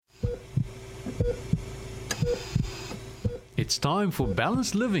It's time for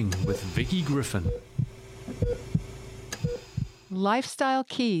Balanced Living with Vicki Griffin. Lifestyle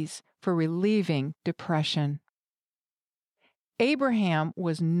keys for relieving depression. Abraham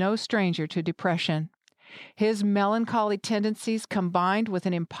was no stranger to depression. His melancholy tendencies, combined with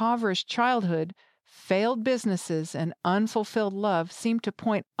an impoverished childhood, failed businesses, and unfulfilled love, seemed to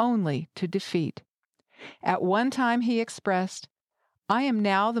point only to defeat. At one time he expressed, "I am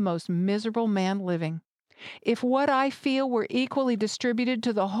now the most miserable man living. If what I feel were equally distributed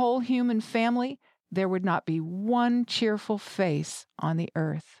to the whole human family, there would not be one cheerful face on the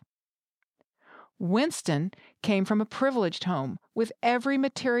earth." Winston came from a privileged home with every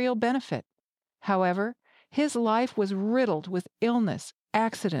material benefit. However, his life was riddled with illness,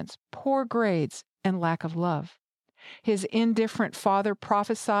 accidents, poor grades, and lack of love. His indifferent father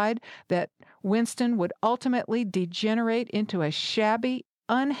prophesied that Winston would ultimately degenerate into a shabby,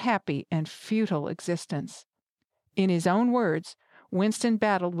 unhappy, and futile existence. In his own words, Winston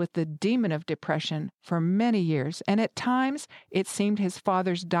battled with the demon of depression for many years, and at times it seemed his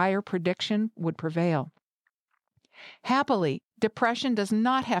father's dire prediction would prevail. Happily, depression does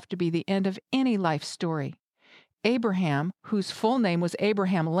not have to be the end of any life story. Abraham, whose full name was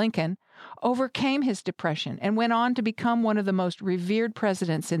Abraham Lincoln, overcame his depression and went on to become one of the most revered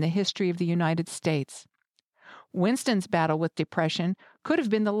presidents in the history of the United States. Winston's battle with depression could have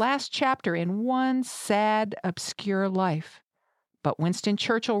been the last chapter in one sad, obscure life. But Winston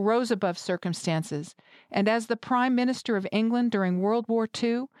Churchill rose above circumstances, and as the Prime Minister of England during World War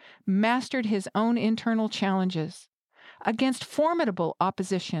II, mastered his own internal challenges. Against formidable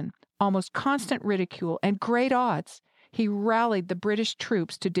opposition, almost constant ridicule, and great odds, he rallied the British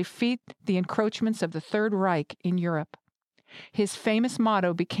troops to defeat the encroachments of the Third Reich in Europe. His famous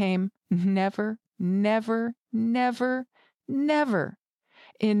motto became, "Never, never, never, never.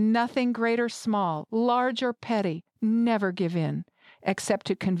 In nothing great or small, large or petty, never give in, except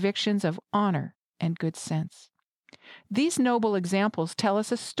to convictions of honor and good sense." These noble examples tell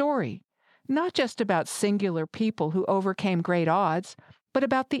us a story, not just about singular people who overcame great odds, but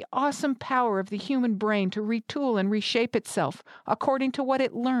about the awesome power of the human brain to retool and reshape itself according to what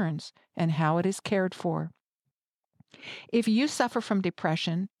it learns and how it is cared for. If you suffer from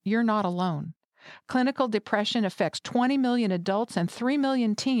depression, you're not alone. Clinical depression affects 20 million adults and 3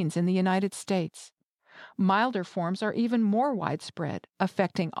 million teens in the United States. Milder forms are even more widespread,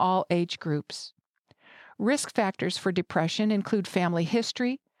 affecting all age groups. Risk factors for depression include family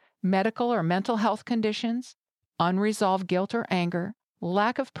history, medical or mental health conditions, unresolved guilt or anger,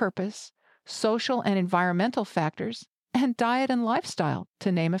 lack of purpose, social and environmental factors, and diet and lifestyle,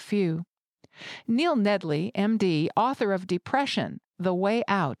 to name a few. Neil Nedley, MD, author of Depression, The Way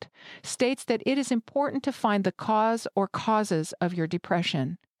Out, states that it is important to find the cause or causes of your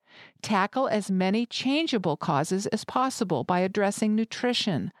depression. Tackle as many changeable causes as possible by addressing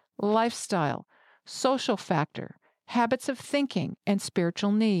nutrition, lifestyle, social factor, habits of thinking, and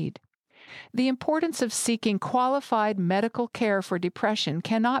spiritual need. The importance of seeking qualified medical care for depression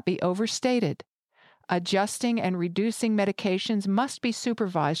cannot be overstated. Adjusting and reducing medications must be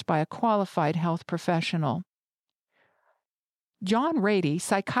supervised by a qualified health professional. John Ratey,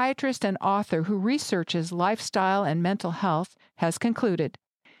 psychiatrist and author who researches lifestyle and mental health, has concluded,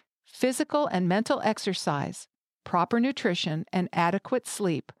 "Physical and mental exercise, proper nutrition, and adequate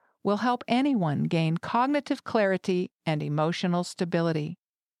sleep will help anyone gain cognitive clarity and emotional stability.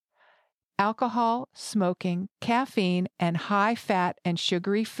 Alcohol, smoking, caffeine, and high-fat and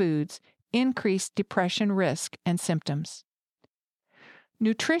sugary foods increase depression risk and symptoms.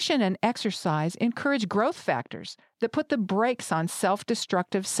 Nutrition and exercise encourage growth factors that put the brakes on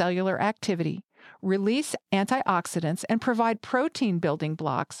self-destructive cellular activity, release antioxidants, and provide protein building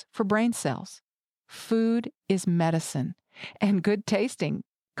blocks for brain cells. Food is medicine, and good-tasting,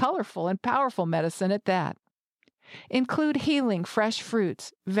 colorful, and powerful medicine at that. Include healing fresh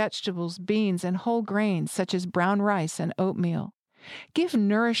fruits, vegetables, beans, and whole grains such as brown rice and oatmeal. Give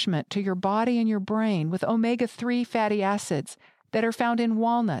nourishment to your body and your brain with omega-3 fatty acids that are found in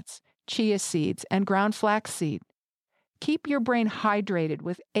walnuts, chia seeds, and ground flaxseed. Keep your brain hydrated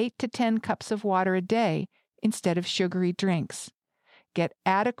with 8 to 10 cups of water a day instead of sugary drinks. Get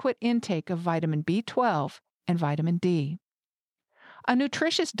adequate intake of vitamin B12 and vitamin D. A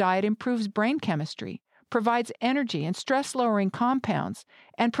nutritious diet improves brain chemistry, provides energy and stress-lowering compounds,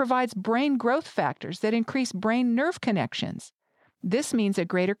 and provides brain growth factors that increase brain nerve connections. This means a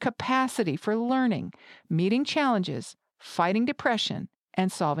greater capacity for learning, meeting challenges, fighting depression,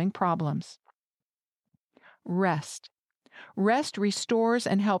 and solving problems. Rest. Rest restores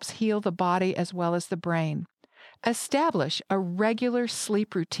and helps heal the body as well as the brain. Establish a regular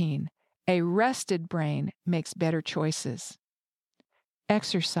sleep routine. A rested brain makes better choices.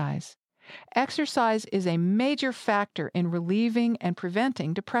 exercise. Exercise is a major factor in relieving and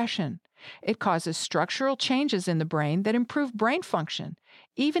preventing depression. It causes structural changes in the brain that improve brain function,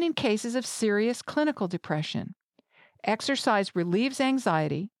 even in cases of serious clinical depression. Exercise relieves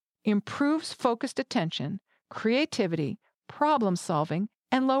anxiety, improves focused attention, creativity, problem solving,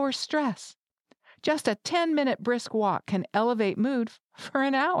 and lowers stress. Just a 10-minute brisk walk can elevate mood for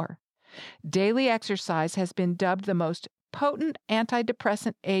an hour. Daily exercise has been dubbed the most potent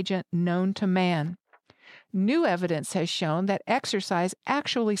antidepressant agent known to man. New evidence has shown that exercise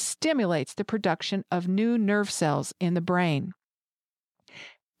actually stimulates the production of new nerve cells in the brain.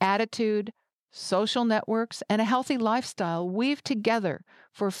 Attitude, social networks, and a healthy lifestyle weave together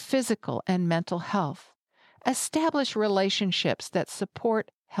for physical and mental health. Establish relationships that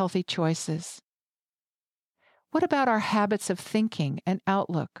support healthy choices. What about our habits of thinking and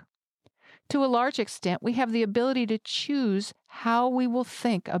outlook? To a large extent, we have the ability to choose how we will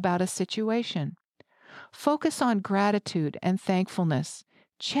think about a situation. Focus on gratitude and thankfulness.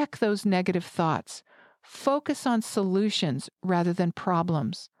 Check those negative thoughts. Focus on solutions rather than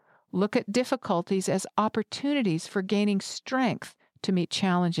problems. Look at difficulties as opportunities for gaining strength to meet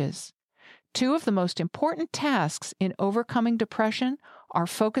challenges. Two of the most important tasks in overcoming depression are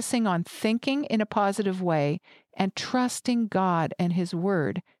focusing on thinking in a positive way and trusting God and His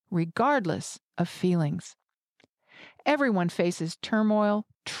Word, regardless of feelings. Everyone faces turmoil,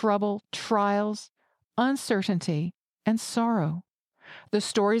 trouble, trials, uncertainty, and sorrow. The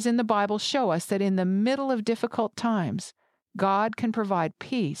stories in the Bible show us that in the middle of difficult times, God can provide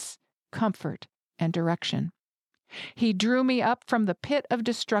peace, comfort, and direction. He drew me up from the pit of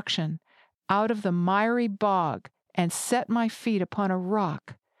destruction, out of the miry bog, and set my feet upon a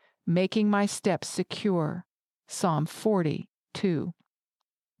rock, making my steps secure. Psalm 40:2.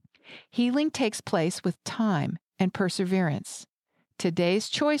 Healing takes place with time and perseverance. Today's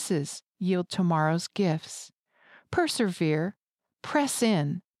choices yield tomorrow's gifts. Persevere, press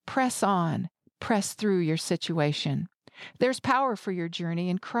in, press on, press through your situation. There's power for your journey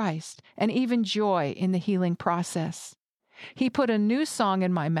in Christ and even joy in the healing process. He put a new song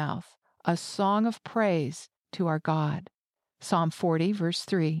in my mouth, a song of praise to our God. Psalm 40, verse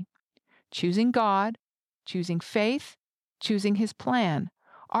 3. Choosing God, choosing faith, choosing His plan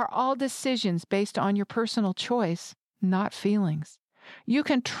are all decisions based on your personal choice, not feelings. You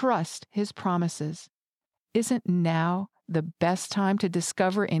can trust His promises. Isn't now the best time to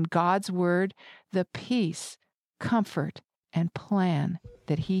discover in God's Word the peace, comfort, and plan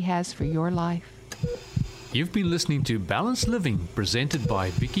that He has for your life? You've been listening to Balanced Living, presented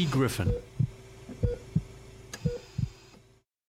by Vicki Griffin.